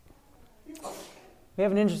We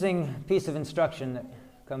have an interesting piece of instruction that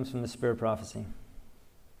comes from the Spirit of Prophecy.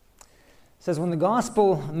 It says, when the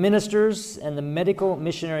gospel ministers and the medical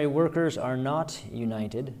missionary workers are not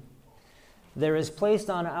united, there is placed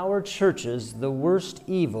on our churches the worst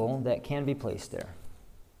evil that can be placed there.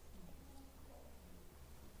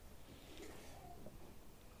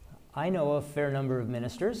 I know a fair number of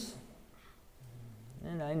ministers,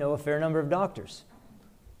 and I know a fair number of doctors.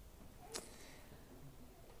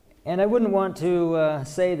 And I wouldn't want to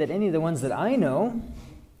say that any of the ones that I know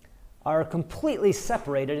are completely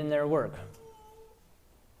separated in their work.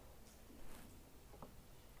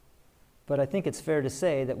 But I think it's fair to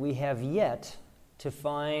say that we have yet to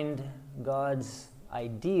find God's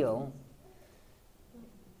ideal.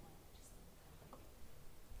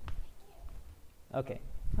 Okay.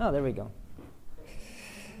 Oh, there we go.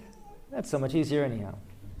 That's so much easier anyhow.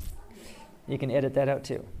 You can edit that out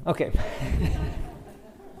too. Okay.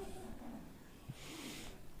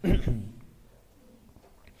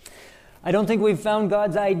 I don't think we've found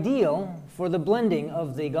God's ideal for the blending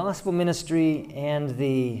of the gospel ministry and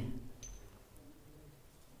the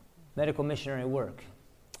medical missionary work.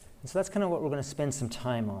 And so that's kind of what we're going to spend some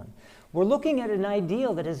time on. We're looking at an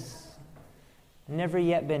ideal that has never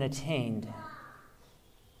yet been attained.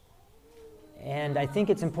 And I think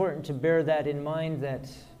it's important to bear that in mind, that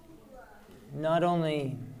not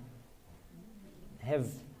only have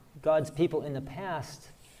God's people in the past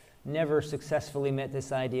never successfully met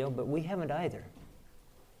this ideal, but we haven't either.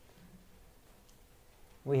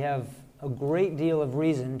 We have a great deal of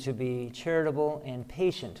reason to be charitable and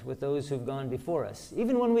patient with those who've gone before us,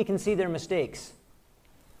 even when we can see their mistakes.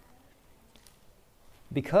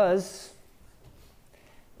 Because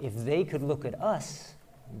if they could look at us,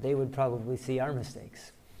 they would probably see our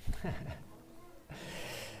mistakes.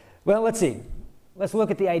 Well, let's see. Let's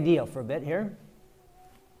look at the ideal for a bit here.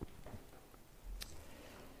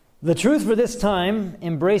 The truth for this time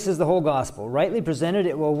embraces the whole gospel. Rightly presented,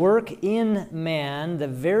 it will work in man the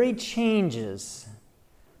very changes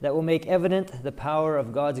that will make evident the power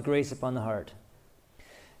of God's grace upon the heart.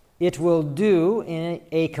 It will do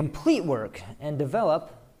a complete work and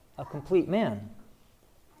develop a complete man.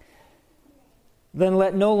 Then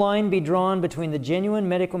let no line be drawn between the genuine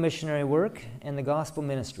medical missionary work and the gospel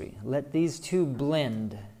ministry. Let these two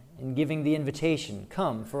blend in giving the invitation,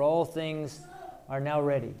 "Come, for all things are now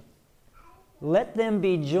ready." Let them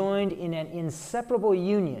be joined in an inseparable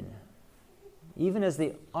union, even as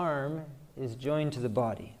the arm is joined to the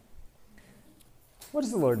body. What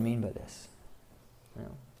does the Lord mean by this?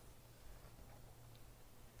 Well,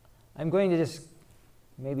 I'm going to just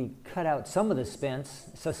maybe cut out some of the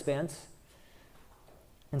suspense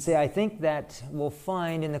and say I think that we'll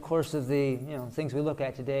find in the course of the things we look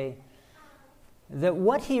at today that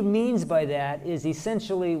what he means by that is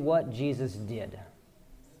essentially what Jesus did.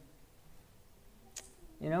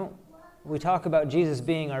 We talk about Jesus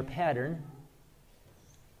being our pattern,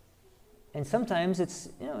 and sometimes it's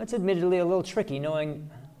admittedly a little tricky knowing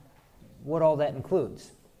what all that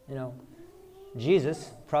includes.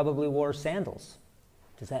 Jesus probably wore sandals.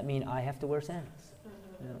 Does that mean I have to wear sandals?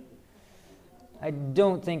 I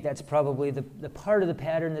don't think that's probably the part of the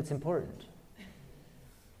pattern that's important.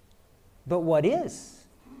 But what is?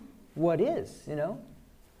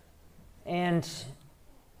 And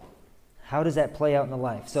how does that play out in the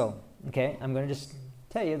life? So, I'm going to just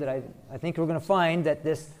tell you that I think we're going to find that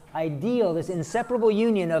this ideal, this inseparable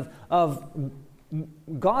union of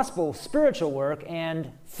gospel, spiritual work and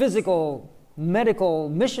physical, medical,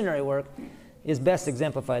 missionary work is best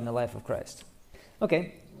exemplified in the life of Christ.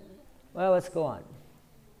 Okay, well, let's go on.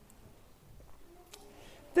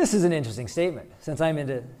 This is an interesting statement, since I'm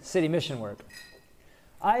into city mission work.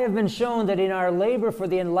 I have been shown that in our labor for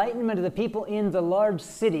the enlightenment of the people in the large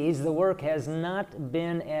cities, the work has not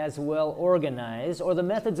been as well organized, or the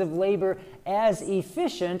methods of labor as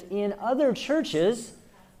efficient in other churches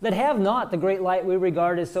that have not the great light we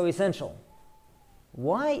regard as so essential.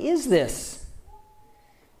 Why is this?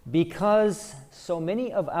 Because so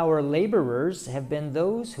many of our laborers have been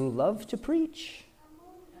those who love to preach.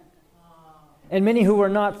 And many who were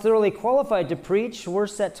not thoroughly qualified to preach were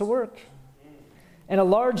set to work. And a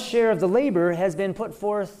large share of the labor has been put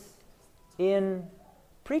forth in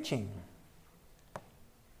preaching.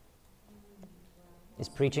 Is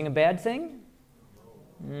preaching a bad thing?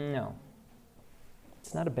 No.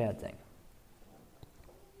 It's not a bad thing.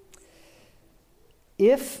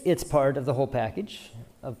 If it's part of the whole package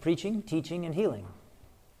of preaching, teaching, and healing.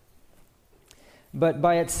 But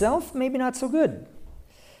by itself, maybe not so good.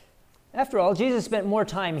 After all, Jesus spent more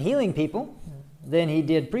time healing people than he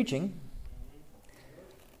did preaching.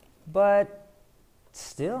 But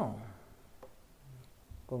still,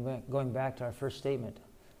 going back to our first statement,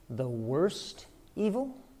 the worst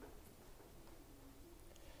evil?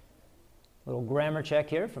 Little grammar check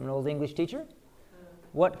here from an old English teacher.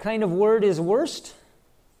 What kind of word is worst?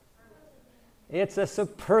 It's a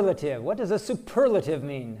superlative. What does a superlative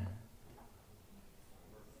mean?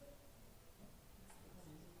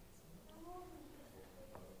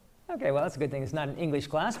 Okay, well, that's a good thing it's not an English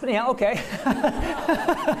class, but anyhow, okay.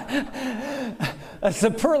 A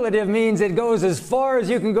superlative means it goes as far as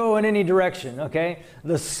you can go in any direction, okay?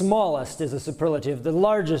 The smallest is a superlative. The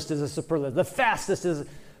largest is a superlative. The fastest is...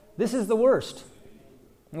 This is the worst.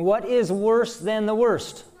 What is worse than the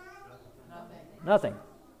worst? Nothing.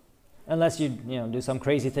 Unless you do some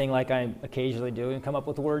crazy thing like I occasionally do and come up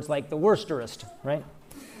with words like the worsterest, right?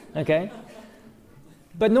 Okay?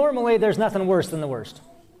 But normally there's nothing worse than the worst.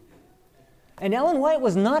 And Ellen White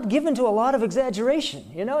was not given to a lot of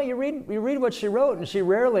exaggeration. You read what she wrote, and she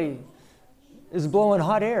rarely is blowing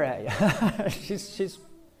hot air at you. she's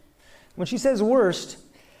when she says worst,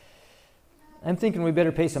 I'm thinking we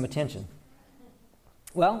better pay some attention.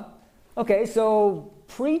 Well, okay, so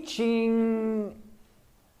preaching,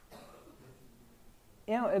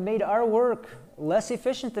 it made our work less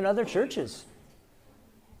efficient than other churches.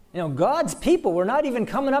 God's people were not even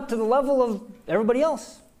coming up to the level of everybody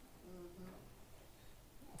else.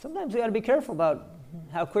 Sometimes we got to be careful about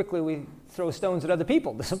how quickly we throw stones at other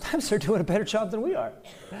people. Sometimes they're doing a better job than we are.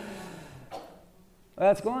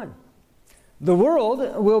 Let's go on. The world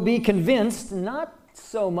will be convinced not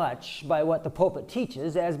so much by what the pulpit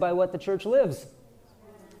teaches as by what the church lives.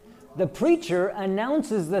 The preacher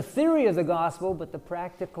announces the theory of the gospel, but the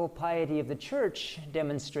practical piety of the church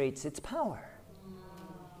demonstrates its power.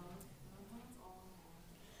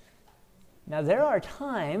 Now, there are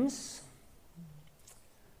times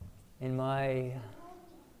in my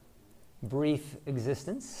brief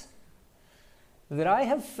existence that I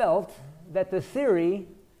have felt that the theory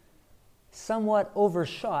somewhat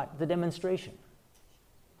overshot the demonstration.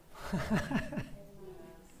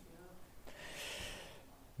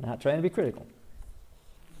 Not trying to be critical.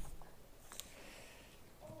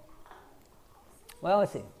 Well,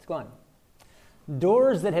 let's see. Let's go on.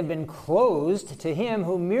 Doors that have been closed to him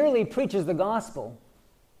who merely preaches the gospel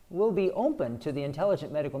will be open to the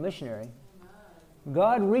intelligent medical missionary.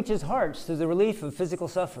 God reaches hearts through the relief of physical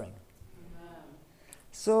suffering.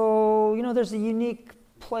 So, there's a unique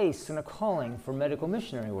place and a calling for medical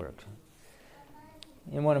missionary work.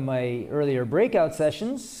 In one of my earlier breakout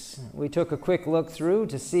sessions, we took a quick look through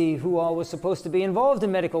to see who all was supposed to be involved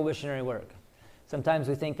in medical missionary work. Sometimes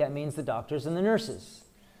we think that means the doctors and the nurses.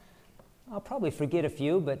 I'll probably forget a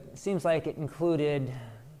few, but it seems like it included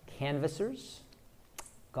canvassers,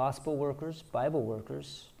 gospel workers, Bible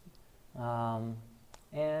workers,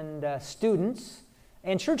 and students,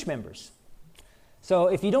 and church members. So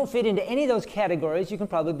if you don't fit into any of those categories, you can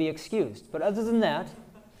probably be excused. But other than that,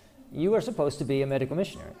 you are supposed to be a medical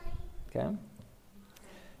missionary. Okay?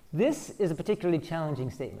 This is a particularly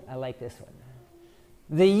challenging statement. I like this one.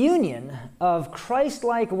 The union of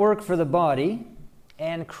Christ-like work for the body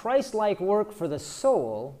and Christ-like work for the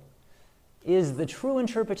soul is the true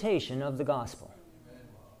interpretation of the gospel.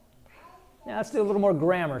 Now, let's do a little more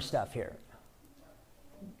grammar stuff here.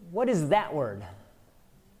 What is that word?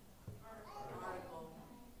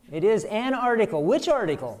 It is an article. Which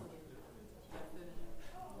article?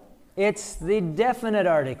 It's the definite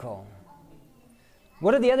article.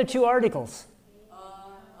 What are the other two articles?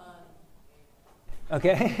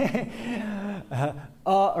 Okay.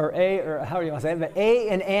 Or a, or how do you want to say it? But a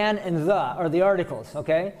and an and the are the articles,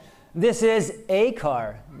 okay? This is a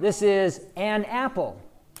car. This is an apple.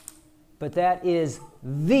 But that is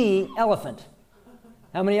the elephant.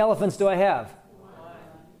 How many elephants do I have?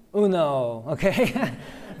 One. Uno, okay?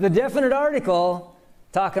 The definite article,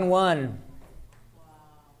 talking one.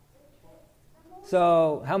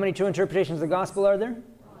 So, how many true interpretations of the gospel are there?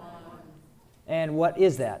 One. And what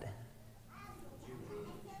is that?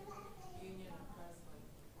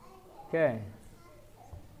 Okay.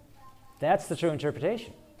 That's the true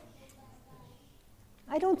interpretation.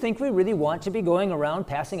 I don't think we really want to be going around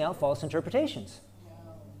passing out false interpretations.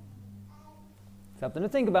 Something to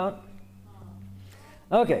think about.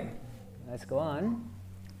 Okay, let's go on.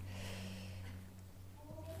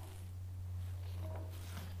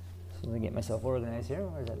 So let me get myself organized here.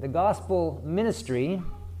 Where is that? The gospel ministry.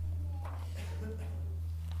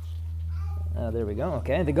 There we go.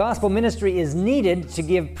 Okay. The gospel ministry is needed to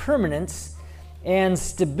give permanence and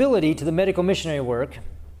stability to the medical missionary work,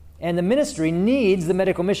 and the ministry needs the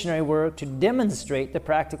medical missionary work to demonstrate the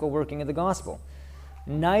practical working of the gospel.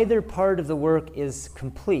 Neither part of the work is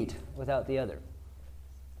complete without the other.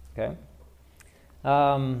 Okay? They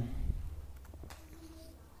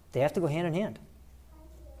have to go hand in hand.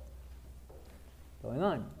 Going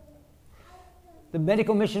on. The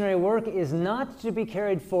medical missionary work is not to be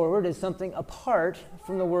carried forward as something apart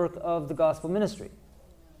from the work of the gospel ministry.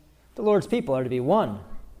 The Lord's people are to be one.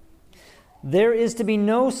 There is to be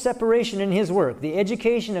no separation in his work. The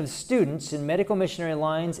education of students in medical missionary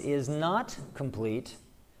lines is not complete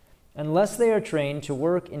unless they are trained to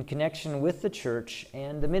work in connection with the church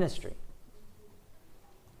and the ministry.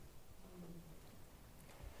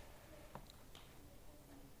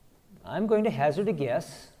 I'm going to hazard a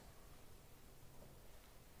guess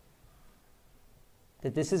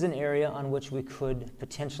that this is an area on which we could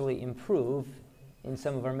potentially improve in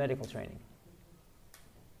some of our medical training.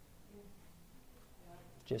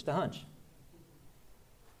 Just a hunch.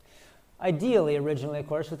 Ideally, originally, of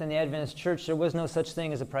course, within the Adventist church, there was no such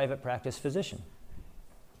thing as a private practice physician.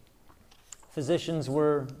 Physicians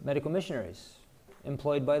were medical missionaries,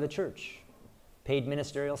 employed by the church, paid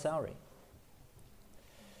ministerial salary.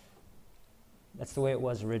 That's the way it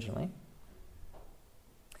was originally.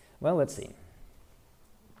 Well, let's see.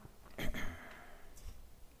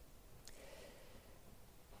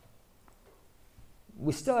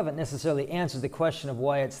 We still haven't necessarily answered the question of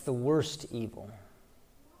why it's the worst evil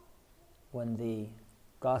when the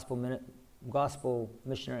gospel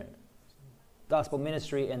ministry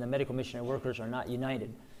and the medical missionary workers are not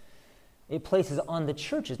united. It places on the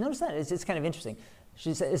churches. Notice that. It's kind of interesting.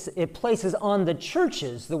 She says it places on the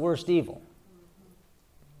churches the worst evil.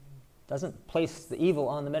 Doesn't place the evil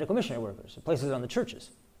on the medical missionary workers. It places it on the churches.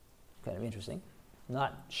 Kind of interesting.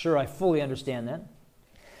 Not sure I fully understand that.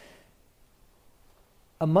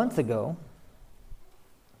 A month ago,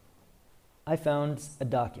 I found a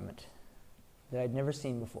document that I'd never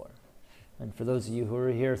seen before. And for those of you who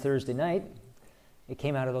were here Thursday night, it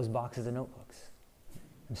came out of those boxes of notebooks.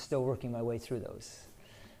 I'm still working my way through those.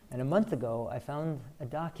 And a month ago, I found a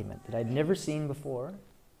document that I'd never seen before,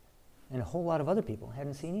 and a whole lot of other people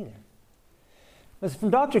hadn't seen either. It was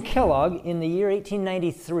from Dr. Kellogg in the year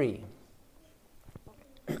 1893.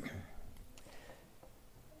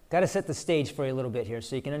 Got to set the stage for you a little bit here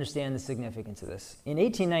so you can understand the significance of this. In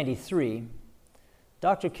 1893,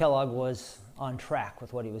 Dr. Kellogg was on track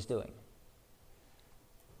with what he was doing.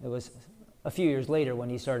 It was a few years later when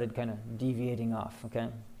he started kind of deviating off, okay?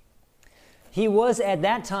 He was at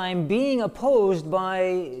that time being opposed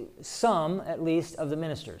by some, at least, of the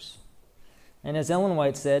ministers. And as Ellen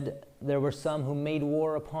White said, there were some who made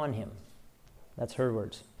war upon him. That's her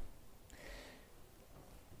words.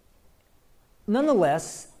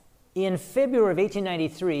 Nonetheless, in February of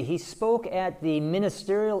 1893, he spoke at the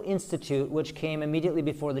Ministerial Institute, which came immediately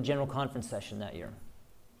before the General Conference session that year.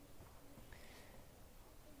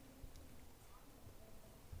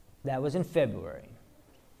 That was in February.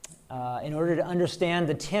 In order to understand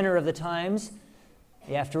the tenor of the times,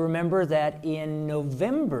 you have to remember that in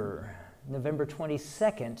November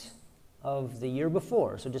 22nd of the year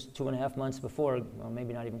before, so just 2.5 months before, well,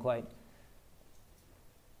 maybe not even quite.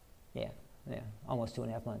 Yeah, almost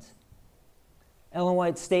 2.5 months. Ellen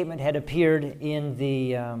White's statement had appeared in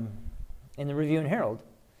the Review and Herald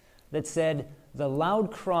that said, "The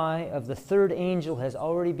loud cry of the third angel has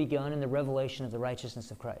already begun in the revelation of the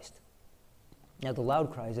righteousness of Christ." Now, the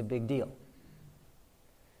loud cry is a big deal.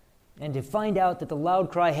 And to find out that the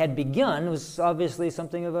loud cry had begun was obviously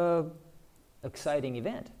something of an exciting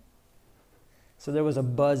event. So there was a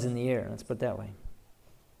buzz in the air, let's put it that way.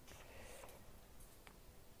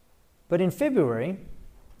 But in February,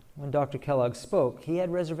 when Dr. Kellogg spoke, he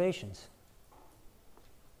had reservations.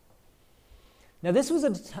 Now, this was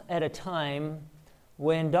at a time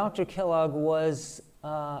when Dr. Kellogg was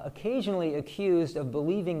occasionally accused of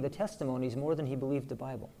believing the testimonies more than he believed the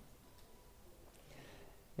Bible.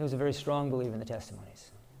 He was a very strong believer in the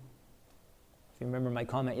testimonies. If you remember my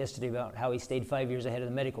comment yesterday about how he stayed 5 years ahead of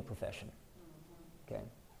the medical profession. Okay.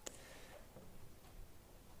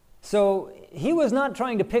 So he was not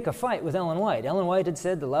trying to pick a fight with Ellen White. Ellen White had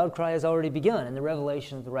said the loud cry has already begun in the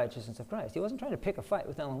revelation of the righteousness of Christ. He wasn't trying to pick a fight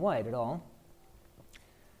with Ellen White at all.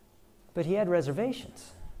 But he had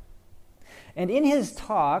reservations. And in his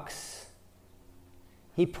talks,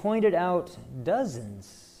 he pointed out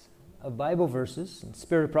dozens of Bible verses and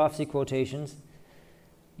Spirit of Prophecy quotations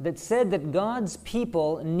that said that God's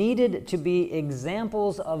people needed to be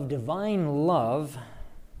examples of divine love,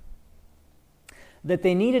 that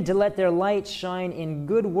they needed to let their light shine in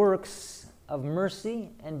good works of mercy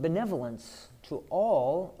and benevolence to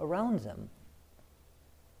all around them.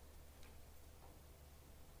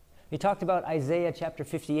 He talked about Isaiah chapter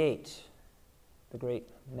 58, the great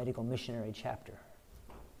medical missionary chapter.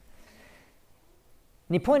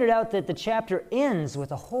 And he pointed out that the chapter ends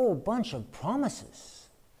with a whole bunch of promises.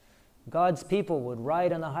 God's people would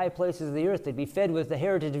ride on the high places of the earth. They'd be fed with the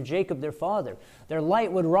heritage of Jacob, their father. Their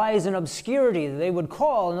light would rise in obscurity. They would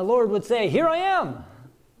call, and the Lord would say, "Here I am."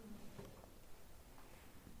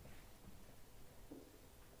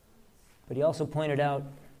 But he also pointed out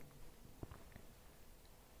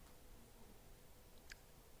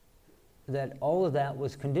that all of that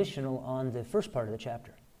was conditional on the first part of the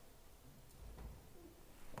chapter.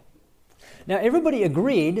 Now, everybody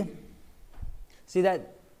agreed. See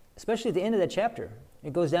that, especially at the end of that chapter,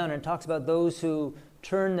 it goes down and talks about those who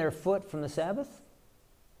turn their foot from the Sabbath,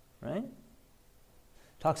 right?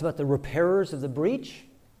 Talks about the repairers of the breach.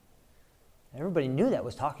 Everybody knew that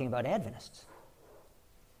was talking about Adventists.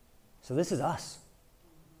 So this is us.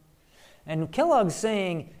 And Kellogg's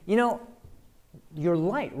saying, your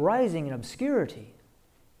light rising in obscurity,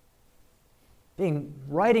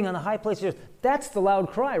 riding on the high places, that's the loud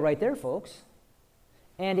cry right there, folks.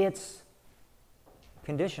 And it's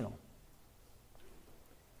conditional.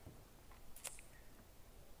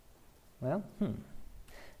 Well,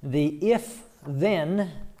 the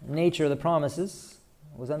if-then nature of the promises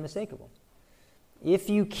was unmistakable. If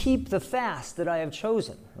you keep the fast that I have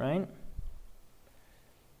chosen, right?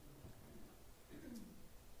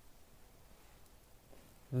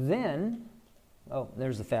 Then,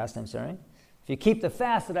 there's the fast, I'm sorry. If you keep the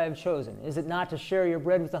fast that I have chosen, is it not to share your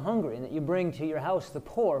bread with the hungry, and that you bring to your house the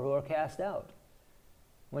poor who are cast out?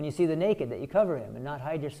 When you see the naked, that you cover him, and not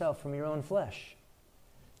hide yourself from your own flesh.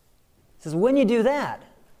 It says, when you do that,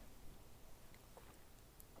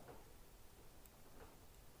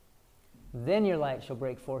 then your light shall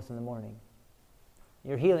break forth in the morning.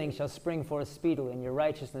 Your healing shall spring forth speedily, and your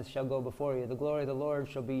righteousness shall go before you. The glory of the Lord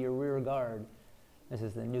shall be your rear guard. This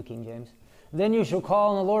is the New King James. Then you shall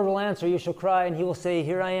call, and the Lord will answer. You shall cry, and he will say,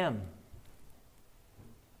 "Here I am."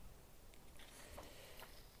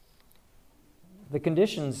 The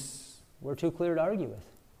conditions were too clear to argue with.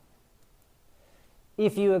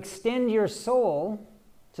 If you extend your soul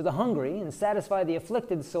to the hungry and satisfy the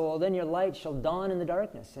afflicted soul, then your light shall dawn in the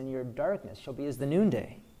darkness, and your darkness shall be as the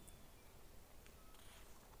noonday.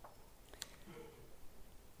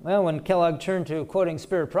 Well, when Kellogg turned to quoting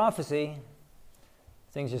spirit prophecy,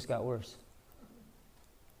 things just got worse.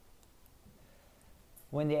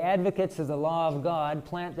 When the advocates of the law of God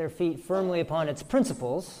plant their feet firmly upon its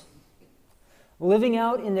principles, living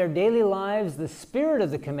out in their daily lives the spirit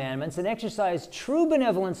of the commandments and exercise true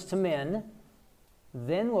benevolence to men,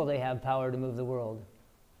 then will they have power to move the world.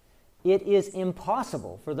 It is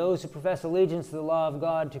impossible for those who profess allegiance to the law of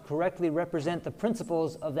God to correctly represent the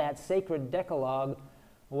principles of that sacred Decalogue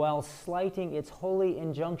while slighting its holy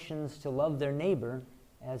injunctions to love their neighbor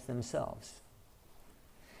as themselves.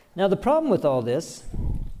 Now, the problem with all this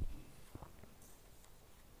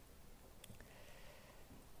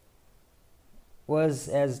was,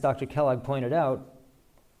 as Dr. Kellogg pointed out,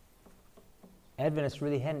 Adventists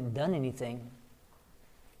really hadn't done anything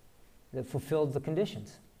that fulfilled the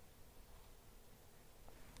conditions.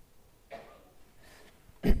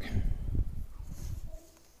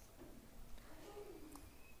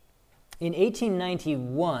 In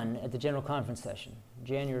 1891, at the General Conference session,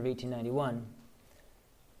 January of 1891,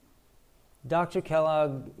 Dr.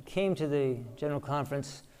 Kellogg came to the General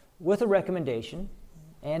Conference with a recommendation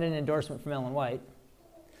and an endorsement from Ellen White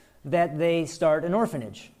that they start an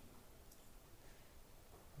orphanage.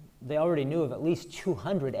 They already knew of at least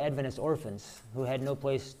 200 Adventist orphans who had no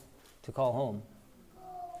place to call home.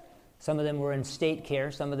 Some of them were in state care,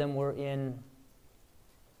 some of them were in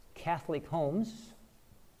Catholic homes,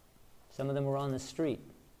 some of them were on the street.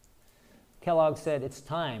 Kellogg said, it's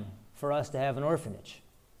time for us to have an orphanage.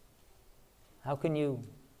 How can you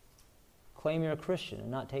claim you're a Christian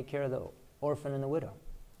and not take care of the orphan and the widow?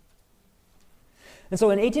 And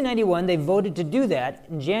so in 1891, they voted to do that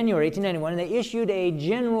in January 1891, and they issued a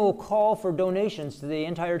general call for donations to the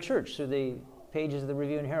entire church through the pages of the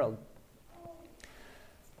Review and Herald.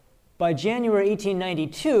 By January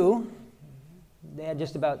 1892, they had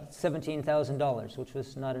just about $17,000, which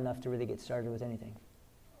was not enough to really get started with anything.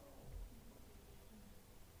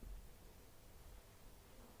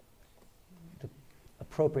 The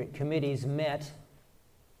appropriate committees met,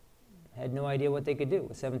 had no idea what they could do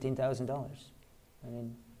with $17,000. I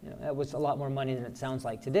mean, that was a lot more money than it sounds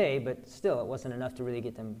like today, but still, it wasn't enough to really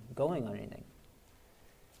get them going on anything.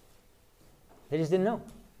 They just didn't know.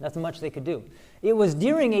 Nothing much they could do. It was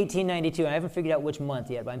during 1892, and I haven't figured out which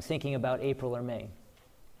month yet, but I'm thinking about April or May.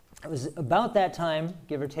 It was about that time,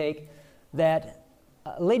 give or take, that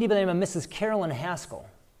a lady by the name of Mrs. Carolyn Haskell,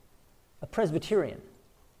 a Presbyterian,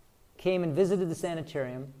 came and visited the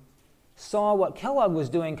sanitarium, saw what Kellogg was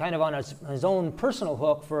doing kind of on his own personal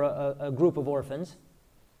hook for a group of orphans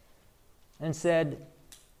and said,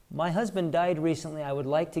 "My husband died recently. I would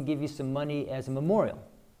like to give you some money as a memorial.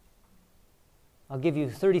 I'll give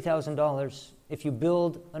you $30,000 if you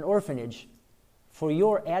build an orphanage for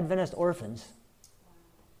your Adventist orphans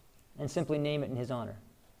and simply name it in his honor."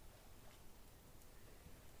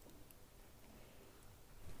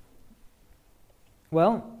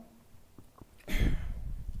 Well,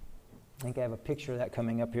 I think I have a picture of that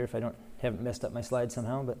coming up here if I haven't messed up my slide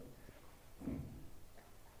somehow. But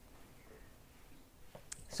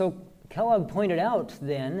so Kellogg pointed out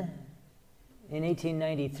then in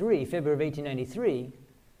 1893, February of 1893,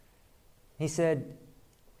 he said,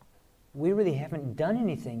 "We really haven't done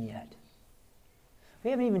anything yet.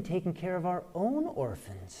 We haven't even taken care of our own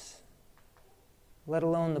orphans, let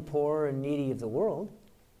alone the poor and needy of the world."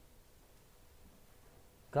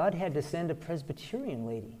 God had to send a Presbyterian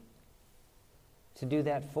lady to do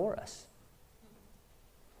that for us.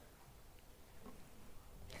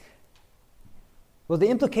 Well, the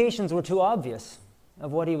implications were too obvious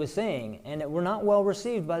of what he was saying, and it were not well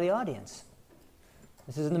received by the audience.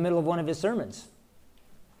 This is in the middle of one of his sermons.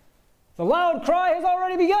 "The loud cry has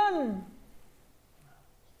already begun."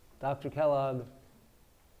 Dr. Kellogg,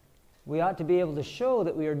 we ought to be able to show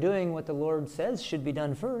that we are doing what the Lord says should be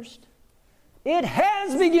done first. It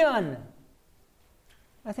has begun.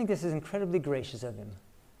 I think this is incredibly gracious of him.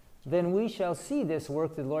 Then we shall see this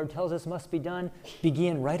work the Lord tells us must be done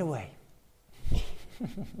begin right away.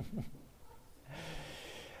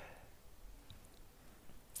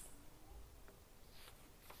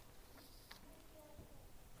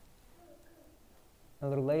 A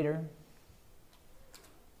little later,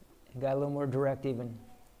 it got a little more direct even.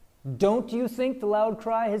 "Don't you think the loud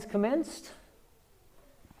cry has commenced?"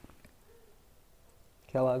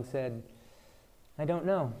 Kellogg said, "I don't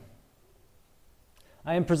know.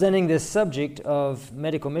 I am presenting this subject of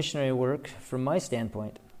medical missionary work from my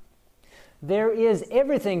standpoint. There is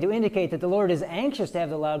everything to indicate that the Lord is anxious to have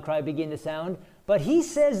the loud cry begin to sound, but he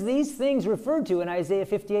says these things referred to in Isaiah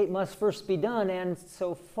 58 must first be done, and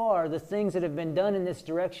so far the things that have been done in this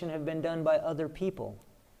direction have been done by other people,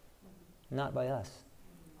 not by us."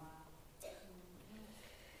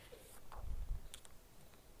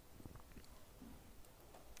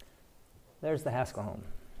 There's the Haskell home.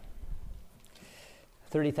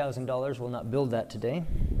 $30,000 will not build that today.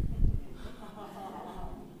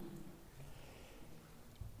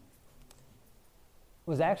 It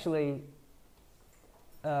was actually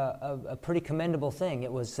a pretty commendable thing.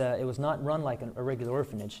 It was not run like a regular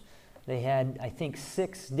orphanage. They had, I think,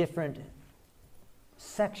 6 different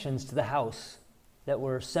sections to the house that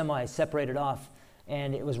were semi-separated off,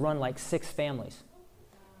 and it was run like 6 families.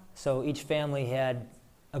 So each family had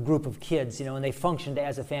a group of kids, and they functioned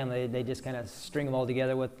as a family. They just kind of string them all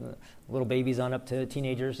together with little babies on up to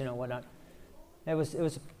teenagers, whatnot. It was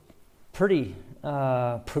a pretty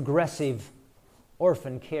progressive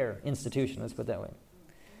orphan care institution, let's put it that way.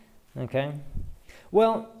 Okay?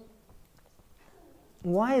 Well,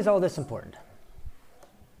 why is all this important?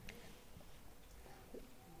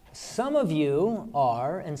 Some of you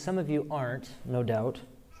are, and some of you aren't, no doubt,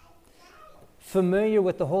 familiar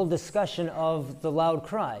with the whole discussion of the loud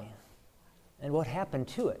cry and what happened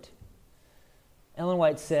to it. Ellen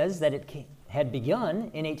White says that it had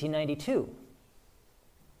begun in 1892.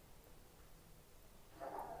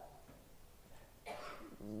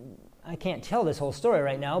 I can't tell this whole story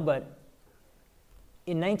right now, but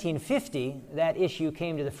in 1950, that issue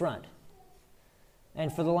came to the front.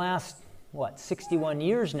 And for the last, 61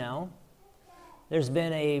 years now, there's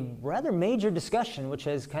been a rather major discussion which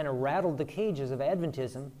has kind of rattled the cages of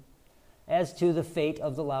Adventism as to the fate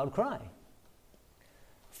of the loud cry.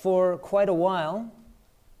 For quite a while,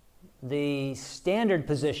 the standard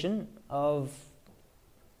position of,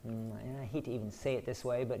 I hate to even say it this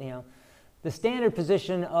way, but the standard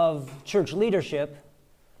position of church leadership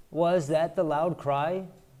was that the loud cry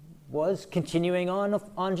was continuing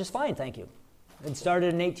on just fine, thank you. It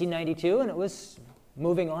started in 1892 and it was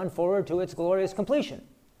moving on forward to its glorious completion.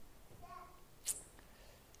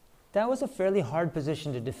 That was a fairly hard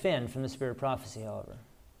position to defend from the spirit of prophecy, however,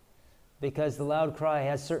 because the loud cry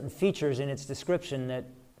has certain features in its description that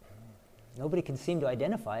nobody can seem to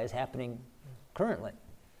identify as happening currently.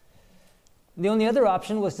 The only other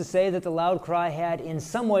option was to say that the loud cry had in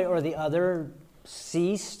some way or the other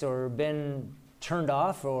ceased or been turned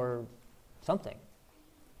off or something.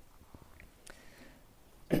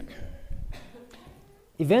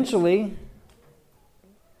 Eventually,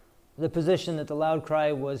 the position that the loud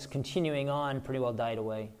cry was continuing on pretty well died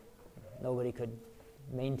away. Nobody could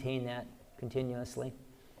maintain that continuously.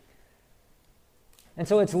 And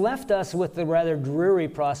so it's left us with the rather dreary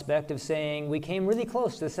prospect of saying we came really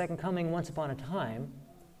close to the second coming once upon a time,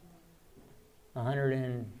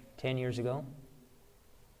 110 years ago.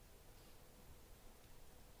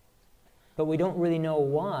 But we don't really know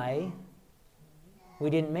why we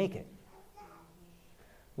didn't make it.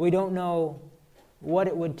 We don't know what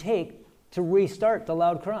it would take to restart the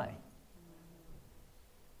loud cry.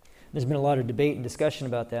 There's been a lot of debate and discussion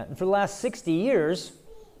about that. And for the last 60 years,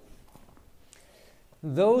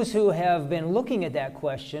 those who have been looking at that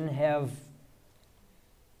question have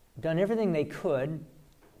done everything they could,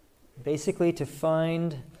 basically, to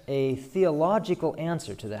find a theological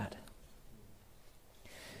answer to that.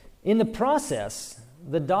 In the process,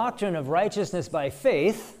 the doctrine of righteousness by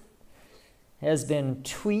faith has been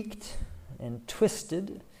tweaked and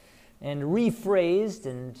twisted and rephrased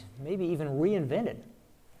and maybe even reinvented.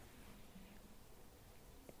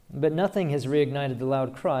 But nothing has reignited the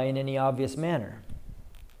loud cry in any obvious manner.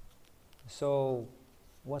 So,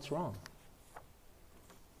 what's wrong?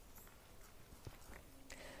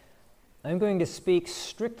 I'm going to speak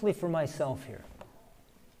strictly for myself here,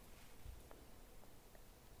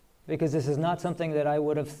 because this is not something that I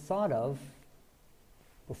would have thought of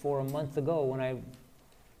before a month ago when I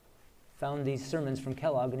found these sermons from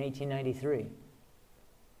Kellogg in 1893.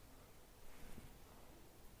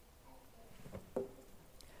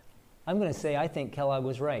 I'm going to say I think Kellogg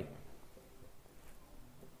was right.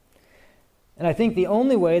 And I think the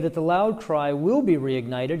only way that the loud cry will be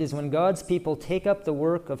reignited is when God's people take up the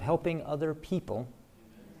work of helping other people,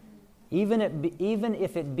 even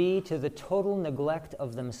if it be to the total neglect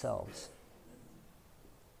of themselves.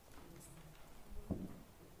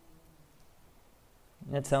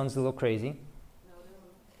 That sounds a little crazy.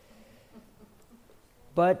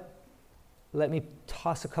 But let me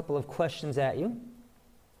toss a couple of questions at you.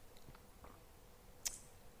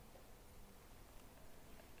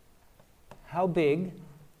 How big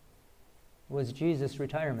was Jesus'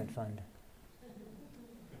 retirement fund?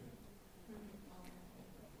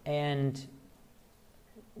 And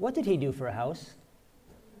what did he do for a house?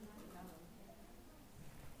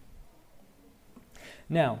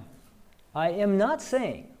 Now, I am not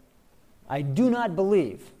saying, I do not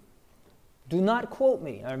believe, do not quote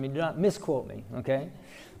me, do not misquote me, okay?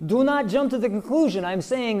 Do not jump to the conclusion I'm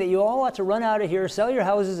saying that you all ought to run out of here, sell your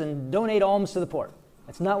houses, and donate alms to the poor.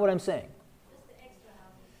 That's not what I'm saying.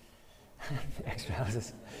 Extra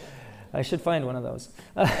houses. I should find one of those.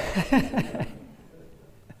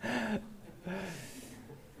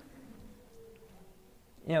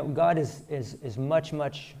 God is much,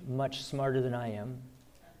 much, much smarter than I am.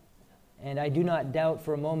 And I do not doubt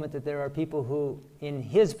for a moment that there are people who, in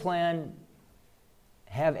his plan,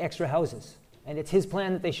 have extra houses. And it's his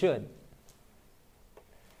plan that they should.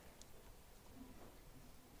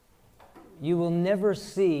 You will never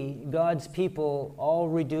see God's people all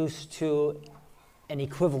reduced to an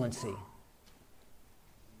equivalency.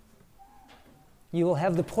 You will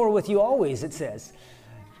have the poor with you always, it says.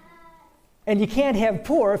 And you can't have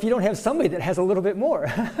poor if you don't have somebody that has a little bit more.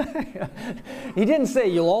 He didn't say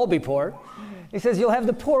you'll all be poor. He says you'll have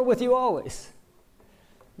the poor with you always.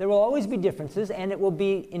 There will always be differences, and it will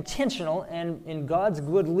be intentional and in God's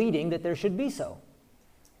good leading that there should be so.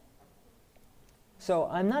 So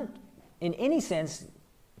I'm not in any sense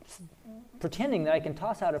pretending that I can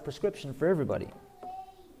toss out a prescription for everybody.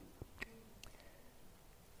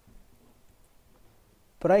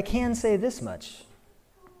 But I can say this much.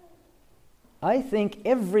 I think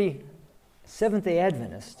every Seventh-day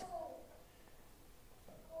Adventist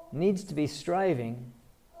needs to be striving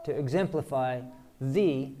to exemplify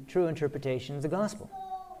the true interpretation of the gospel,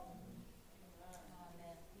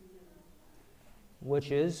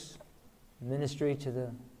 which is ministry to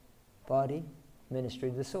the body, ministry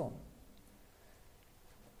to the soul.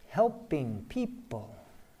 Helping people.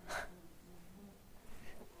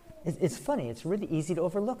 It's funny, it's really easy to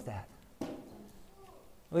overlook that.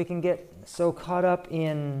 We can get so caught up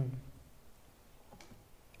in,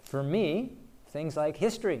 for me, things like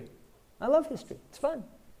history. I love history. It's fun.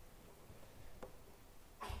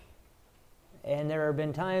 And there have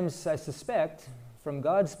been times, I suspect, from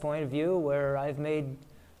God's point of view, where I've made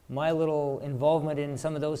my little involvement in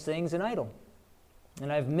some of those things an idol.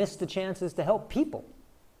 And I've missed the chances to help people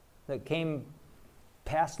that came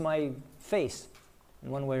past my face in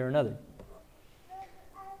one way or another.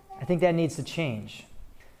 I think that needs to change.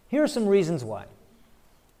 Here are some reasons why.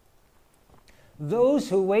 Those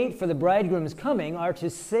who wait for the bridegroom's coming are to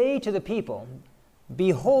say to the people,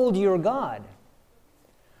 "Behold your God."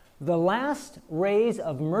 The last rays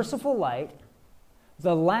of merciful light,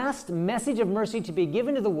 the last message of mercy to be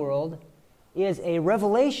given to the world, is a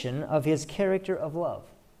revelation of his character of love.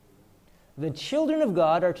 The children of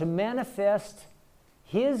God are to manifest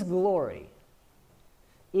his glory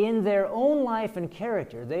in their own life and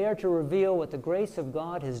character. They are to reveal what the grace of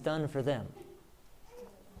God has done for them.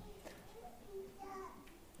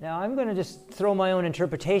 Now, I'm going to just throw my own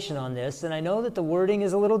interpretation on this, and I know that the wording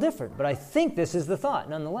is a little different, but I think this is the thought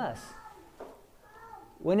nonetheless.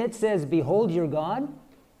 When it says, "Behold your God,"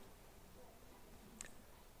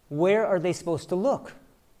 where are they supposed to look?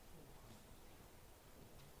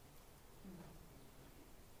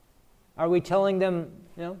 Are we telling them,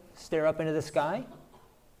 stare up into the sky?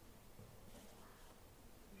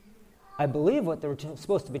 I believe what they're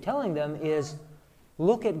supposed to be telling them is,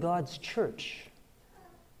 look at God's church.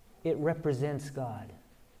 It represents God.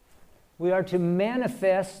 We are to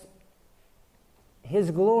manifest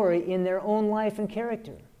his glory in their own life and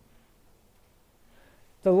character.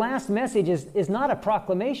 The last message is not a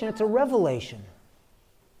proclamation, it's a revelation.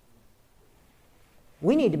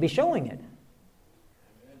 We need to be showing it.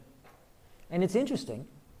 And it's interesting.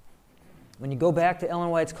 When you go back to Ellen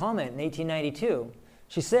White's comment in 1892,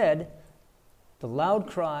 she said, "The loud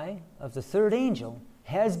cry of the third angel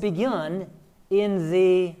has begun in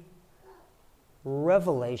the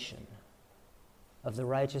revelation of the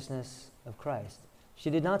righteousness of Christ." She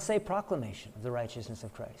did not say proclamation of the righteousness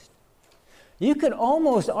of Christ. You could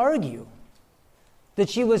almost argue that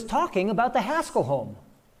she was talking about the Haskell home,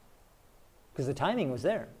 because the timing was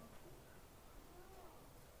there.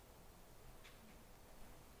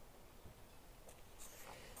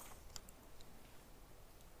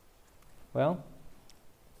 Well,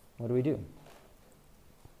 what do we do?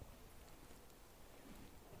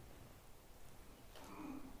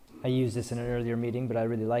 I used this in an earlier meeting, but I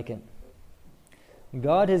really like it.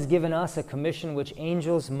 God has given us a commission which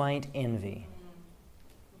angels might envy.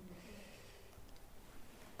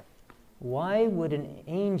 Why would an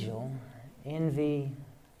angel envy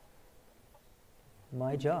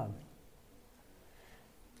my job?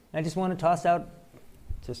 I just want to toss out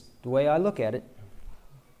just the way I look at it.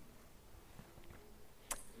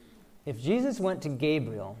 If Jesus went to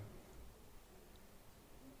Gabriel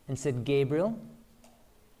and said, "Gabriel,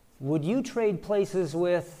 would you trade places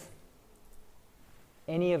with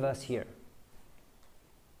any of us here?"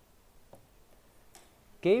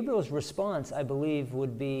 Gabriel's response, I believe,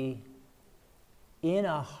 would be, "In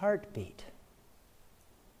a heartbeat."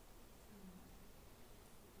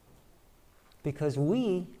 Because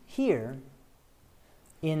we here,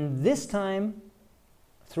 in this time,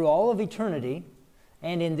 through all of eternity,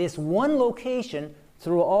 and in this one location,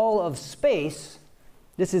 through all of space,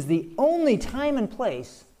 this is the only time and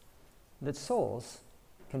place that souls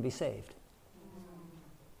can be saved.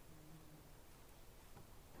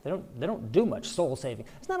 They don't do much soul saving.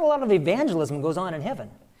 There's not a lot of evangelism goes on in heaven.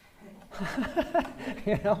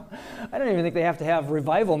 I don't even think they have to have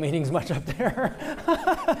revival meetings much up there.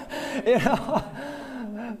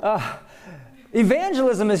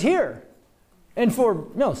 Evangelism is here. And for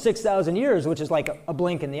 6,000 years, which is like a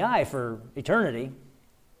blink in the eye for eternity,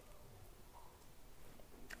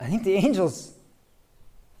 I think the angels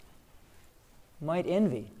might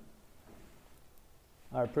envy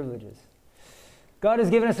our privileges. God has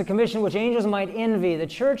given us a commission which angels might envy. The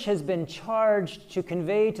church has been charged to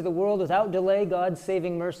convey to the world without delay God's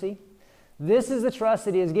saving mercy. This is the trust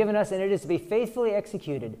that he has given us, and it is to be faithfully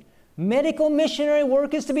executed. Medical missionary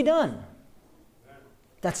work is to be done.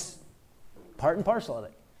 That's part and parcel of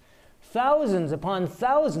it. Thousands upon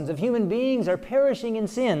thousands of human beings are perishing in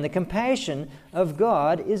sin. The compassion of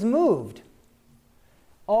God is moved.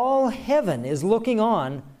 All heaven is looking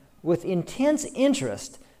on with intense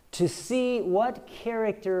interest to see what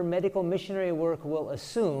character medical missionary work will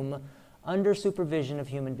assume under supervision of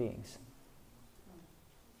human beings.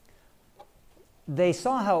 They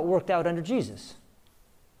saw how it worked out under Jesus,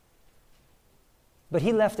 but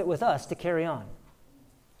he left it with us to carry on.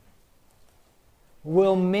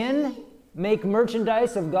 Will men make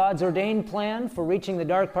merchandise of God's ordained plan for reaching the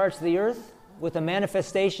dark parts of the earth with a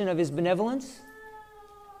manifestation of his benevolence?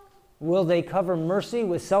 Will they cover mercy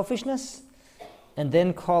with selfishness and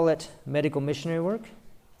then call it medical missionary work?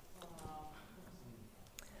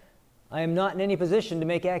 I am not in any position to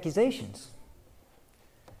make accusations.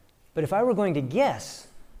 But if I were going to guess,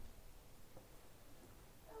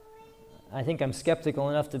 I think I'm skeptical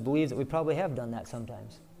enough to believe that we probably have done that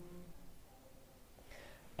sometimes.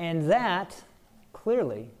 And that,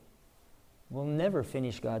 clearly, will never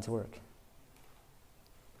finish God's work.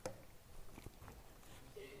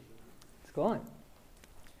 Let's go on.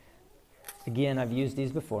 Again, I've used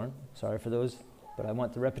these before. Sorry for those, but I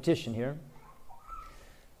want the repetition here.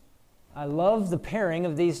 I love the pairing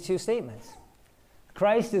of these two statements.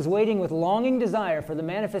 Christ is waiting with longing desire for the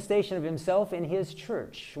manifestation of himself in his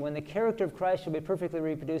church. When the character of Christ shall be perfectly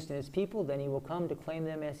reproduced in his people, then he will come to claim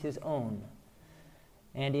them as his own.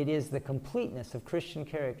 And it is the completeness of Christian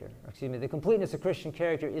character. The completeness of Christian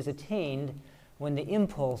character is attained when the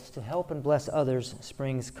impulse to help and bless others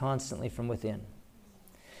springs constantly from within.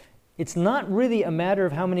 It's not really a matter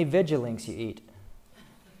of how many Vegelinks you eat.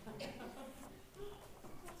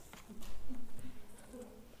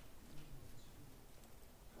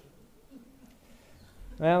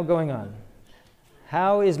 Well, going on.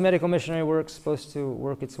 How is medical missionary work supposed to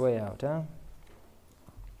work its way out?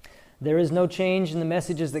 There is no change in the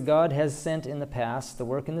messages that God has sent in the past. The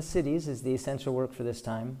work in the cities is the essential work for this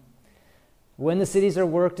time. When the cities are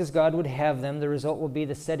worked as God would have them, the result will be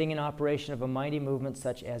the setting in operation of a mighty movement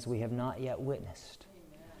such as we have not yet witnessed.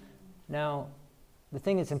 Amen. Now, the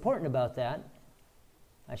thing that's important about that,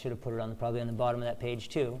 I should have put it probably on the bottom of that page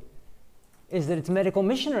too, is that it's medical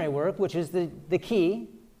missionary work, which is the key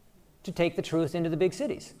to take the truth into the big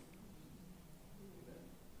cities.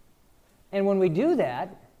 And when we do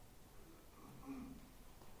that,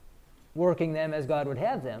 working them as God would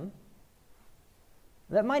have them,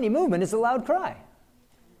 that mighty movement is a loud cry.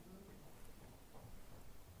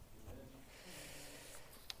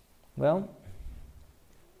 Well,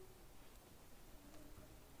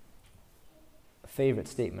 a favorite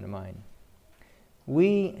statement of mine.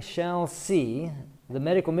 We shall see the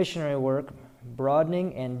medical missionary work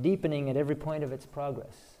broadening and deepening at every point of its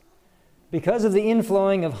progress, because of the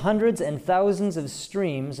inflowing of hundreds and thousands of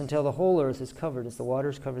streams until the whole earth is covered as the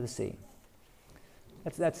waters cover the sea.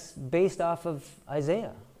 That's based off of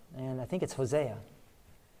Isaiah, and I think it's Hosea.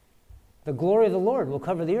 The glory of the Lord will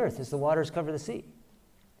cover the earth as the waters cover the sea.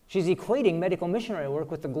 She's equating medical missionary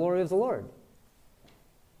work with the glory of the Lord.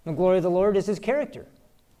 The glory of the Lord is his character.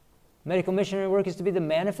 Medical missionary work is to be the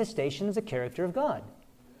manifestation of the character of God.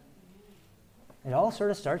 It all sort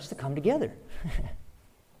of starts to come together.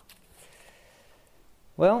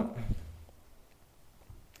 Well,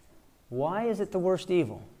 why is it the worst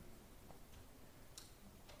evil?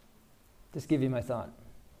 Just give you my thought.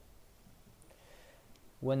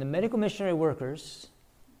 When the medical missionary workers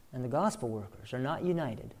and the gospel workers are not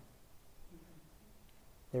united,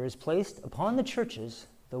 there is placed upon the churches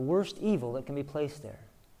the worst evil that can be placed there.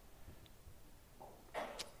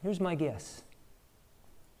 Here's my guess.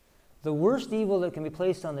 The worst evil that can be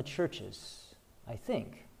placed on the churches, I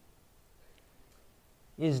think,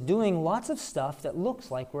 is doing lots of stuff that looks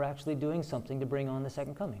like we're actually doing something to bring on the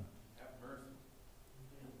second coming,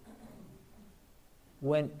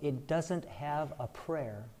 when it doesn't have a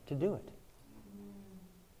prayer to do it.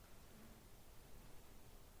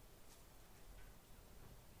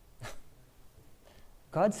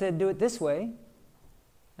 God said, do it this way,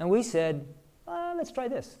 and we said, let's try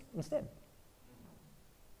this instead.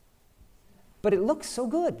 But it looks so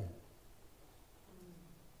good.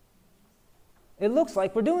 It looks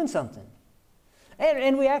like we're doing something.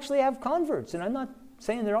 And we actually have converts, and I'm not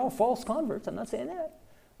saying they're all false converts. I'm not saying that.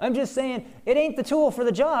 I'm just saying it ain't the tool for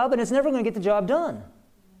the job, and it's never going to get the job done.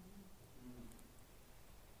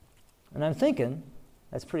 And I'm thinking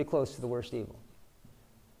that's pretty close to the worst evil.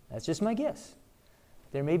 That's just my guess.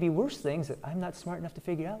 There may be worse things that I'm not smart enough to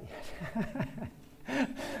figure out yet.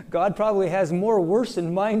 God probably has more worse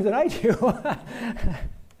in mind than I do.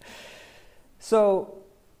 So,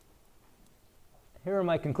 here are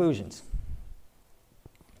my conclusions.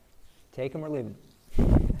 Take them or leave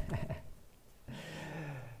them.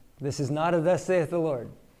 This is not a thus saith the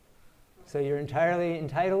Lord. So you're entirely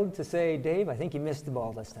entitled to say, Dave, I think you missed the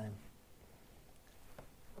ball this time.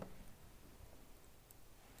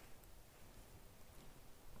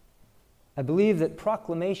 I believe that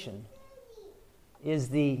proclamation is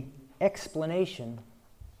the explanation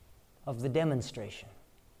of the demonstration.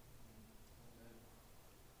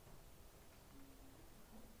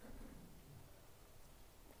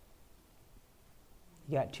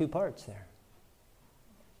 You got two parts there.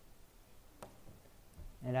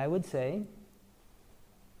 And I would say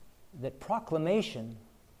that proclamation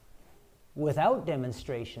without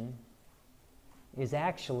demonstration is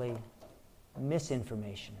actually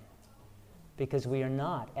misinformation, because we are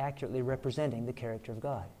not accurately representing the character of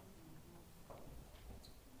God.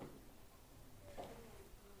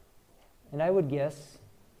 And I would guess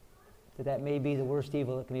that that may be the worst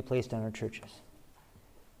evil that can be placed on our churches.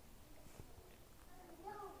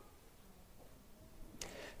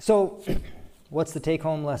 So, what's the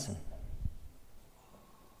take-home lesson?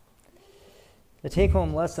 The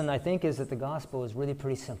take-home lesson, I think, is that the gospel is really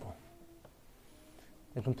pretty simple.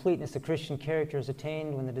 The completeness of Christian character is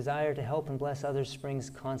attained when the desire to help and bless others springs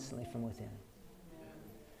constantly from within.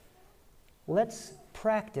 Let's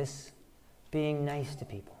practice being nice to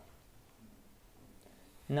people.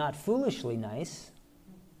 Not foolishly nice,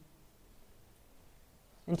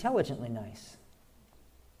 intelligently nice.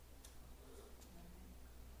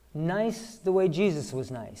 Nice the way Jesus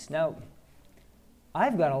was nice. Now,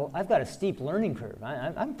 I've got a steep learning curve.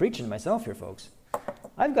 I'm preaching to myself here, folks.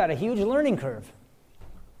 I've got a huge learning curve.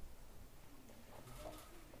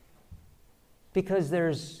 Because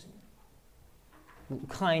there's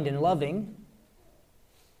kind and loving,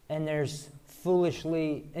 and there's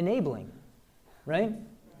foolishly enabling, right?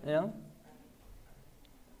 You know?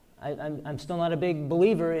 I'm still not a big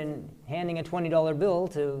believer in handing a $20 bill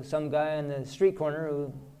to some guy on the street corner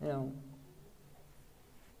who, you know,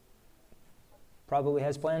 probably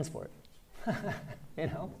has plans for it. You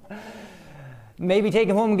know? Maybe take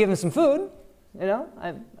him home and give him some food. You know?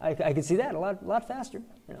 I could see that a lot faster.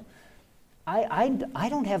 You know? I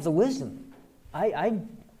don't have the wisdom.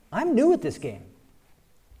 I'm new at this game.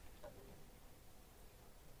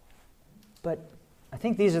 But I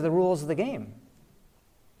think these are the rules of the game.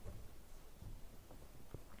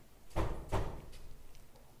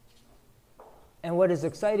 And what is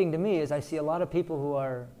exciting to me is I see a lot of people who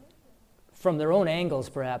are, from their own angles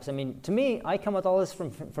perhaps. I mean, to me, I come with all this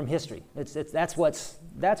from history. That's what's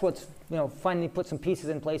finally put some pieces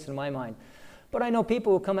in place in my mind. But I know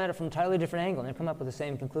people who come at it from an entirely different angle and they come up with the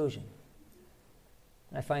same conclusion.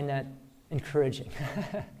 I find that encouraging.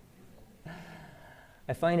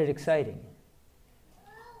 I find it exciting.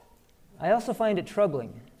 I also find it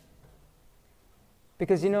troubling.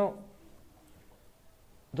 Because, you know,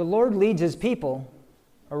 the Lord leads his people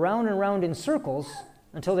around and around in circles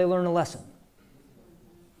until they learn a lesson.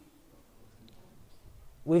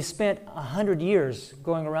 We've spent 100 years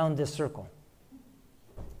going around this circle.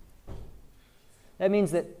 That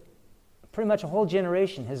means that pretty much a whole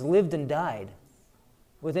generation has lived and died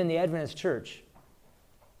within the Adventist church.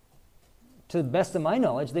 To the best of my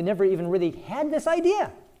knowledge, they never even really had this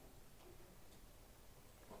idea.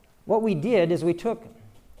 What we did is we took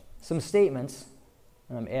some statements,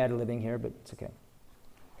 and I'm ad-libbing here, but it's okay.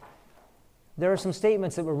 There are some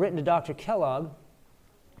statements that were written to Dr. Kellogg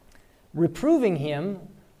reproving him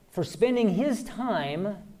for spending his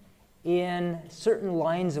time in certain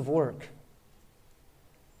lines of work.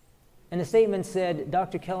 And the statement said,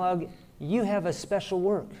 Dr. Kellogg, you have a special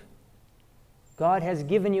work. God has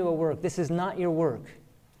given you a work. This is not your work.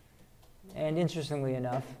 And interestingly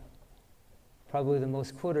enough, probably the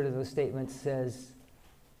most quoted of those statements says,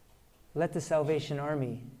 let the Salvation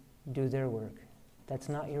Army do their work. That's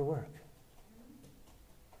not your work.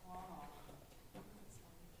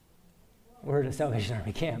 We're at a Salvation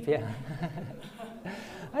Army camp, yeah.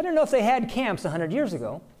 I don't know if they had camps 100 years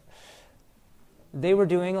ago. They were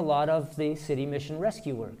doing a lot of the city mission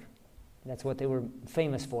rescue work. That's what they were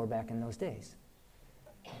famous for back in those days.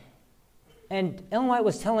 And Ellen White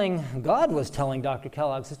God was telling Dr.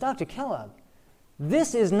 Kellogg, says, Dr. Kellogg,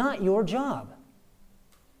 this is not your job.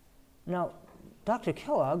 Now, Dr.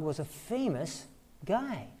 Kellogg was a famous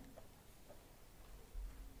guy.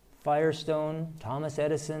 Firestone, Thomas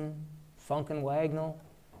Edison, Funk and Wagnall,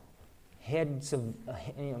 heads of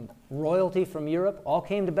royalty from Europe, all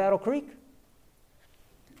came to Battle Creek.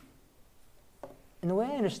 And the way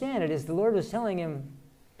I understand it is the Lord was telling him,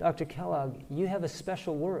 Dr. Kellogg, you have a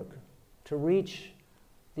special work to reach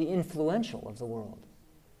the influential of the world.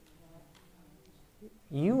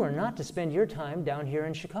 You are not to spend your time down here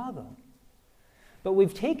in Chicago. But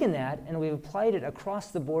we've taken that and we've applied it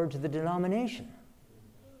across the board to the denomination.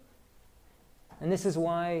 And this is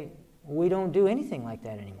why we don't do anything like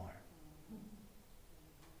that anymore.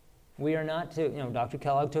 We are not to, Dr.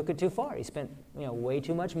 Kellogg took it too far. He spent, way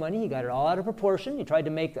too much money. He got it all out of proportion. He tried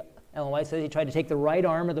to make, Ellen White says, he tried to take the right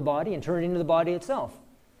arm of the body and turn it into the body itself.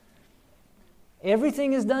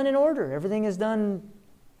 Everything is done in order. Everything is done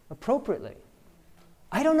appropriately.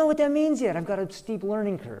 I don't know what that means yet. I've got a steep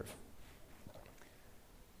learning curve.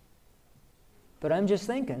 But I'm just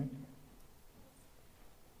thinking,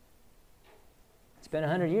 it's been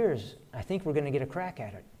 100 years. I think we're going to get a crack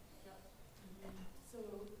at it. So,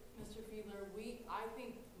 Mr. Fiedler, I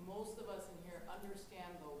think most of us in here understand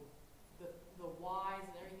the whys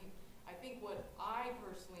and everything. I think what I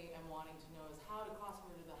personally am wanting to know is how to cross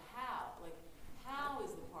over to the how. Like, how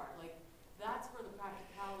is the part? Like, that's where the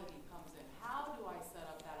practicality comes in. How do I set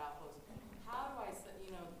up that outpost? How do I set,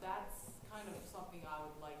 that's kind of something I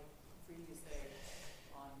would like for you to say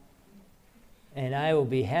on. And I will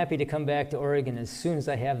be happy to come back to Oregon as soon as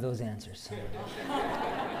I have those answers.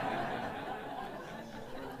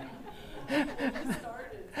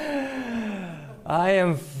 I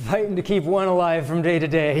am fighting to keep one alive from day to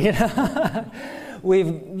day.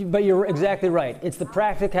 But you're exactly right. It's the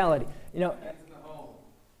practicality.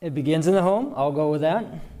 It begins in the home. I'll go with that.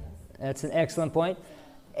 That's an excellent point.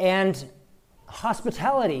 And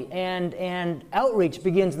hospitality and outreach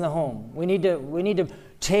begins in the home. We need to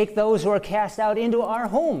take those who are cast out into our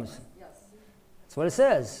homes. Yes. That's what it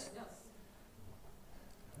says. Yes.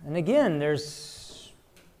 And again, there's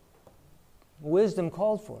wisdom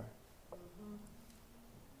called for.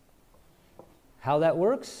 How that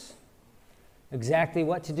works, exactly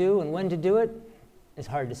what to do and when to do it, is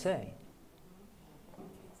hard to say.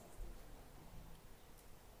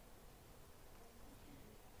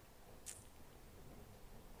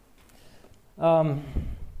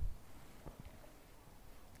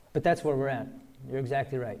 But that's where we're at. You're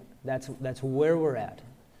exactly right. That's where we're at.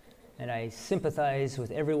 And I sympathize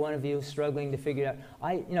with every one of you struggling to figure it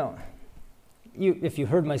out. If you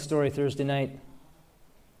heard my story Thursday night,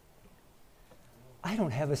 I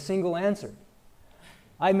don't have a single answer.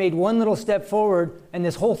 I made one little step forward, and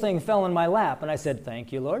this whole thing fell in my lap, and I said,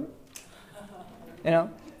 "Thank you, Lord."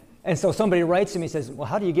 And so somebody writes to me and says, "Well,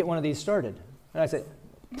 how do you get one of these started?" And I say,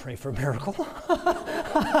 "Pray for a miracle."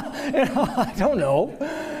 I don't know.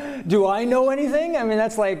 Do I know anything? I mean,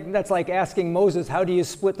 that's like asking Moses, "How do you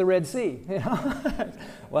split the Red Sea?"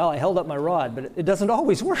 Well, I held up my rod, but it doesn't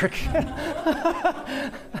always work.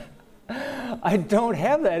 I don't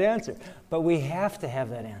have that answer, but we have to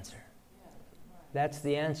have that answer. That's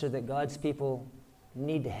the answer that God's people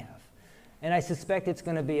need to have. And I suspect it's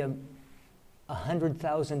going to be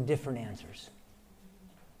 100,000 different answers.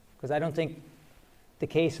 Because I don't think the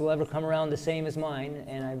case will ever come around the same as mine,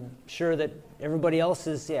 and I'm sure that everybody else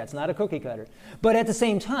is, it's not a cookie cutter. But at the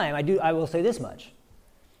same time, I will say this much.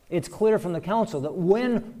 It's clear from the council that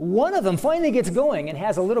when one of them finally gets going and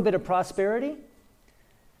has a little bit of prosperity,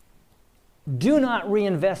 do not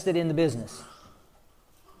reinvest it in the business.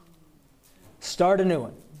 Start a new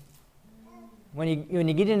one. When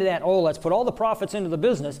you get into that, let's put all the profits into the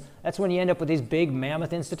business, that's when you end up with these big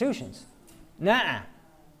mammoth institutions. Nah,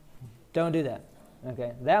 don't do that.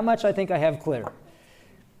 Okay, that much I think I have clear.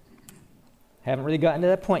 Haven't really gotten to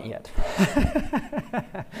that point yet.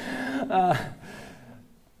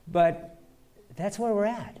 But that's where we're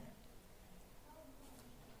at.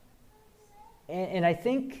 And I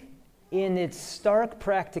think in its stark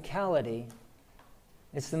practicality,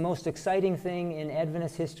 it's the most exciting thing in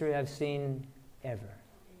Adventist history I've seen ever.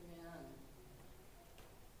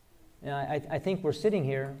 Amen. I think we're sitting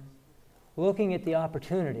here looking at the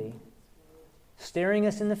opportunity, staring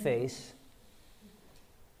us in the face,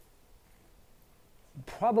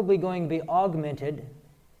 probably going to be augmented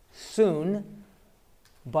soon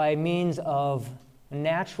by means of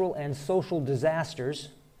natural and social disasters.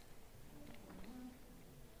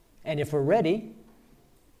 And if we're ready,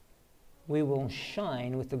 we will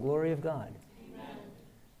shine with the glory of God. Amen.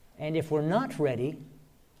 And if we're not ready,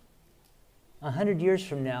 100 years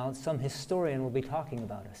from now, some historian will be talking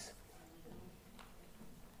about us.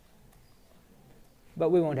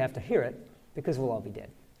 But we won't have to hear it because we'll all be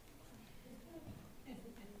dead.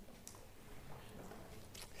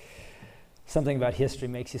 Something about history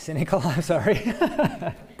makes you cynical. I'm sorry.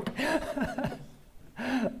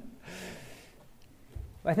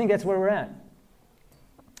 I think that's where we're at.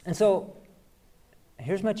 And so,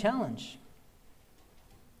 here's my challenge.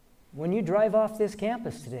 When you drive off this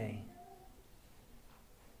campus today,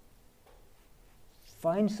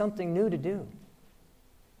 find something new to do.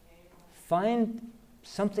 Find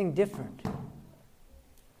something different.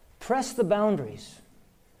 Press the boundaries.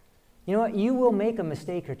 You know what? You will make a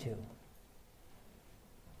mistake or two.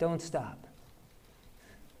 Don't stop.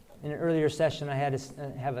 In an earlier session, I had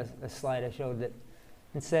a slide I showed that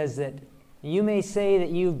it says that you may say that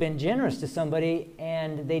you've been generous to somebody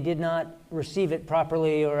and they did not receive it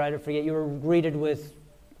properly, or I forget, you were greeted with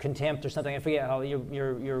contempt or something. I forget how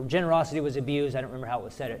your generosity was abused. I don't remember how it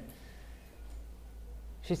was said.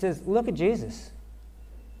 She says, look at Jesus.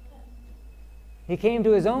 He came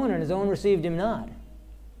to his own and his own received him not.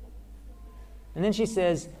 And then she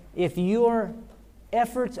says, if your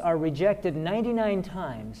efforts are rejected 99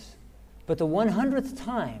 times, but the 100th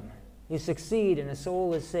time you succeed and a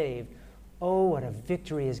soul is saved, oh, what a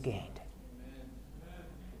victory is gained.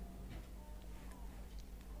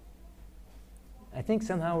 I think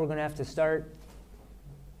somehow we're going to have to start,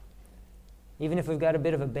 even if we've got a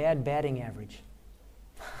bit of a bad batting average.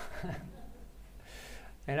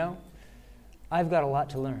 You know, I've got a lot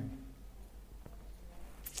to learn.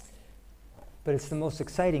 But it's the most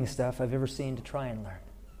exciting stuff I've ever seen to try and learn,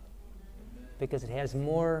 because it has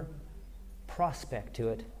more prospect to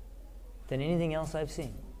it than anything else I've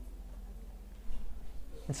seen.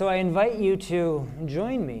 And so I invite you to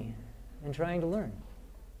join me and trying to learn.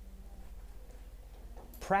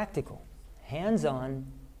 Practical, hands-on,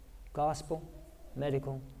 gospel,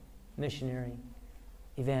 medical, missionary,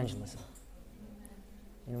 evangelism.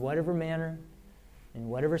 In whatever manner, in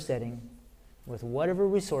whatever setting, with whatever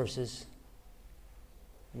resources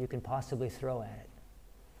you can possibly throw at it.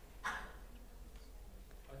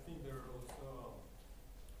 I think there are also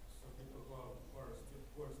some people who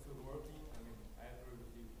are still working. I mean, I agree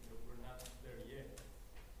with you. We're not there yet.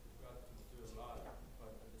 We've got to do a lot,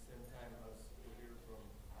 but at the same time, as we hear from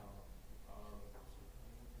our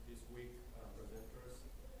this week presenters,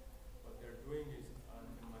 what they're doing is,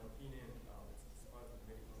 in my opinion, it's part of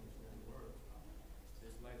medical missionary work.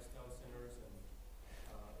 There's lifestyle centers and.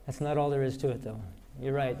 That's not all there is to it, though.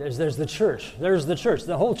 You're right. There's the church. There's the church.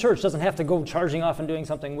 The whole church doesn't have to go charging off and doing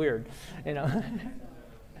something weird, you know. And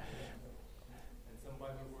some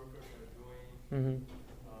Bible workers are doing.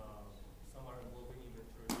 Some are involving even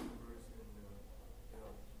church members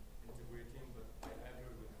in integrating. But I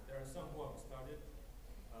agree with. There are some who have started,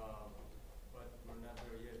 but we're not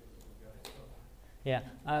there yet.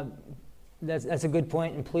 Yeah, that's a good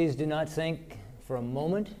point. And please do not think for a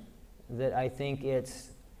moment that I think it's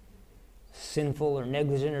sinful or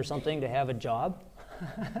negligent or something to have a job,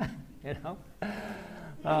 you know.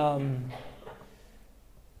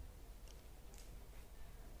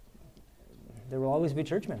 There will always be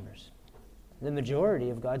church members. The majority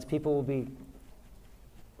of God's people will be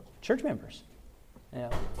church members, you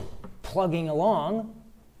know, plugging along,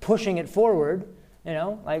 pushing it forward. You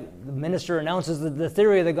know, like the minister announces the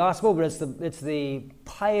theory of the gospel, but it's the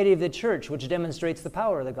piety of the church which demonstrates the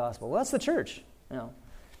power of the gospel. Well, that's the church, you know.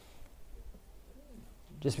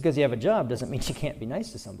 Just because you have a job doesn't mean you can't be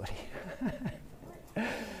nice to somebody.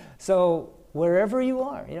 So wherever you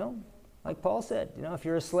are, you know, like Paul said, you know, if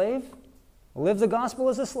you're a slave, live the gospel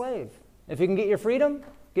as a slave. If you can get your freedom,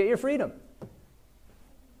 get your freedom.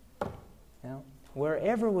 You know,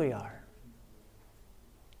 wherever we are.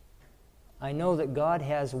 I know that God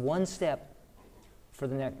has one step for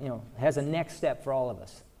the next, you know, has a next step for all of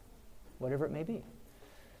us, whatever it may be.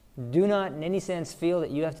 Do not in any sense feel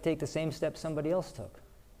that you have to take the same step somebody else took.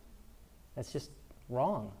 That's just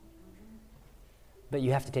wrong. But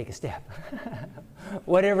you have to take a step.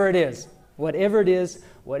 Whatever it is,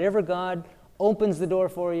 whatever God opens the door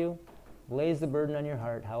for you, lays the burden on your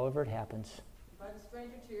heart, however it happens. Invite a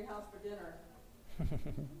stranger to your house for dinner.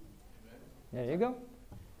 There you go.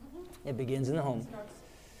 It begins in the home.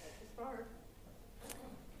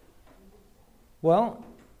 Well,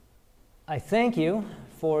 I thank you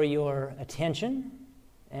for your attention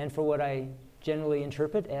and for what I generally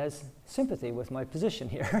interpret as sympathy with my position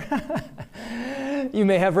here. You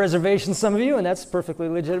may have reservations, some of you, and that's perfectly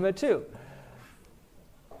legitimate too.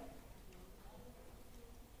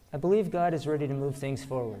 I believe God is ready to move things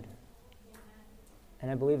forward.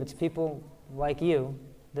 And I believe it's people like you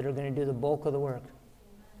that are going to do the bulk of the work.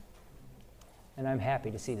 And I'm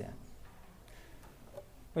happy to see that.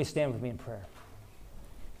 Will you stand with me in prayer?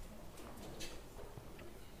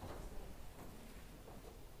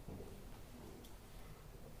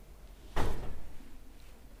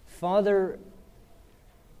 Father,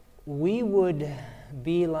 we would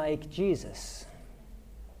be like Jesus,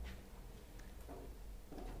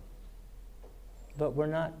 but we're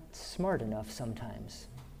not smart enough sometimes.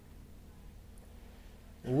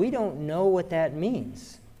 We don't know what that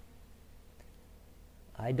means.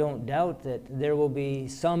 I don't doubt that there will be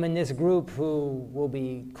some in this group who will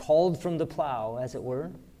be called from the plow, as it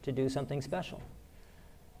were, to do something special.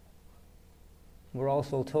 We're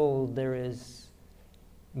also told there is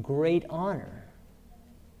great honor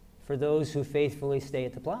for those who faithfully stay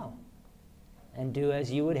at the plow and do as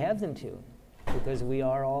you would have them to, because we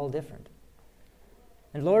are all different.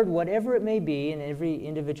 And Lord, whatever it may be in every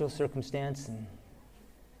individual circumstance and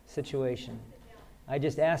situation, I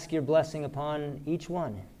just ask your blessing upon each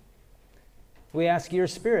one. We ask your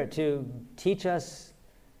Spirit to teach us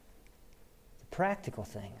the practical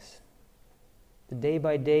things, the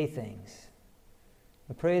day-by-day things.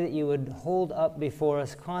 We pray that you would hold up before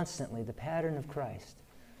us constantly the pattern of Christ,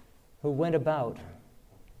 who went about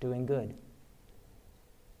doing good.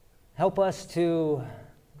 Help us to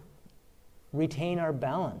retain our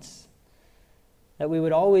balance, that we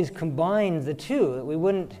would always combine the two, that we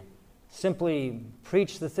wouldn't simply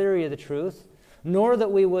preach the theory of the truth, nor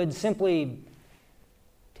that we would simply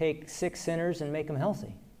take sick sinners and make them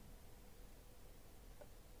healthy.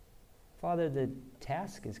 Father, the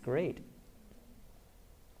task is great.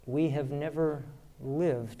 We have never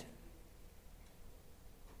lived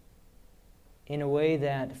in a way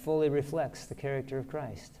that fully reflects the character of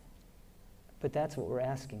Christ. But that's what we're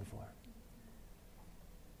asking for.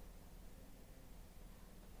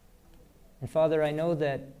 And Father, I know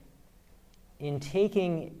that in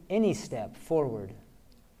taking any step forward,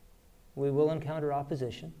 we will encounter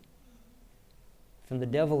opposition, from the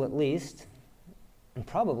devil at least, and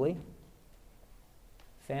probably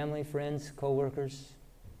family, friends, co-workers,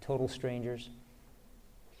 total strangers.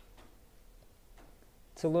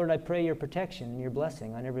 So Lord, I pray your protection and your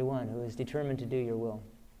blessing on everyone who is determined to do your will.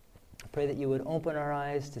 I pray that you would open our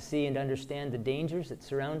eyes to see and understand the dangers that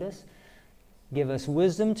surround us. Give us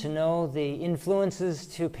wisdom to know the influences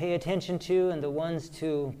to pay attention to and the ones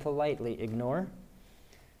to politely ignore.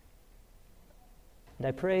 And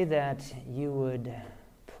I pray that you would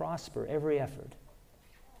prosper every effort.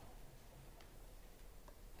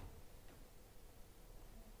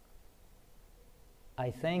 I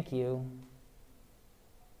thank you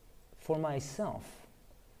for myself,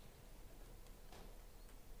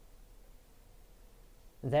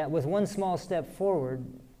 that with one small step forward,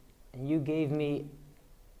 you gave me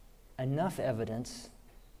enough evidence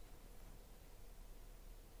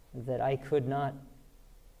that I could not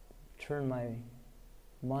turn my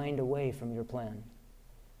mind away from your plan.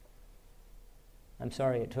 I'm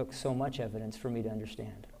sorry it took so much evidence for me to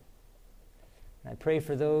understand. And I pray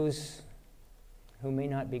for those who may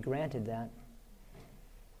not be granted that,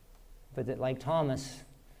 but that, like Thomas,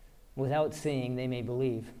 without seeing, they may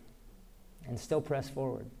believe and still press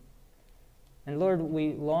forward. And Lord,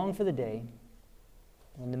 we long for the day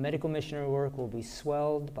when the medical missionary work will be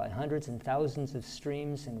swelled by hundreds and thousands of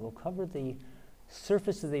streams and will cover the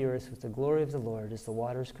surface of the earth with the glory of the Lord as the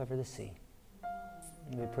waters cover the sea.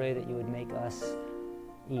 And we pray that you would make us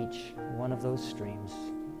each one of those streams.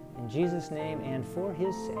 In Jesus' name and for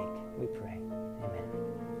his sake, we pray. Amen.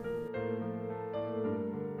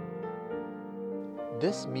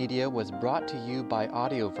 This media was brought to you by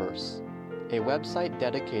Audioverse, a website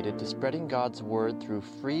dedicated to spreading God's Word through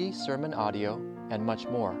free sermon audio and much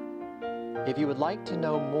more. If you would like to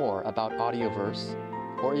know more about Audioverse,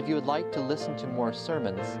 or if you would like to listen to more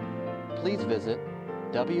sermons, please visit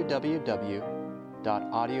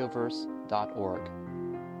www.audioverse.org.